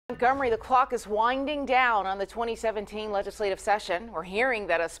Montgomery, the clock is winding down on the 2017 legislative session. We're hearing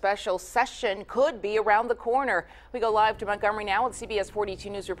that a special session could be around the corner. We go live to Montgomery now with CBS 42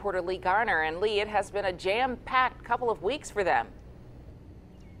 News reporter Lee Garner. And Lee, it has been a jam-packed couple of weeks for them.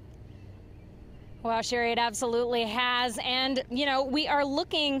 Well, Sherry, it absolutely has. And, you know, we are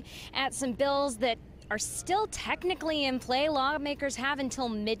looking at some bills that are still technically in play. Lawmakers have until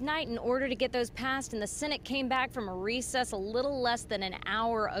midnight in order to get those passed, and the Senate came back from a recess a little less than an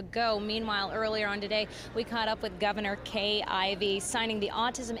hour ago. Meanwhile, earlier on today, we caught up with Governor Kay Ivey signing the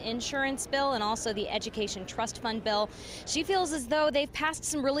autism insurance bill and also the education trust fund bill. She feels as though they've passed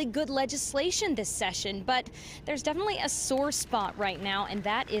some really good legislation this session, but there's definitely a sore spot right now, and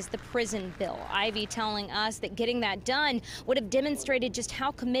that is the prison bill. Ivey telling us that getting that done would have demonstrated just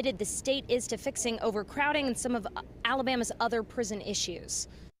how committed the state is to fixing overcrowding and some of Alabama's other prison issues.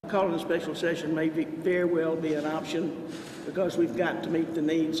 Calling a special session may very well be an option because we've got to meet the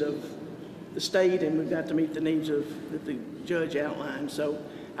needs of the state and we've got to meet the needs of that the judge outlined. So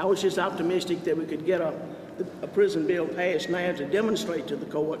I was just optimistic that we could get a prison bill passed now to demonstrate to the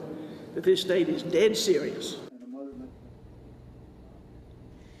court that this state is dead serious.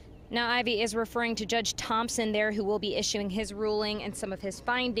 Now, Ivey is referring to Judge Thompson there, who will be issuing his ruling and some of his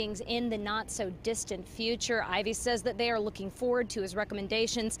findings in the not-so-distant future. Ivey says that they are looking forward to his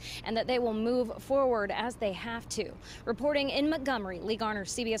recommendations and that they will move forward as they have to. Reporting in Montgomery, Lee Garner,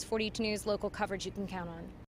 CBS 42 News, local coverage you can count on.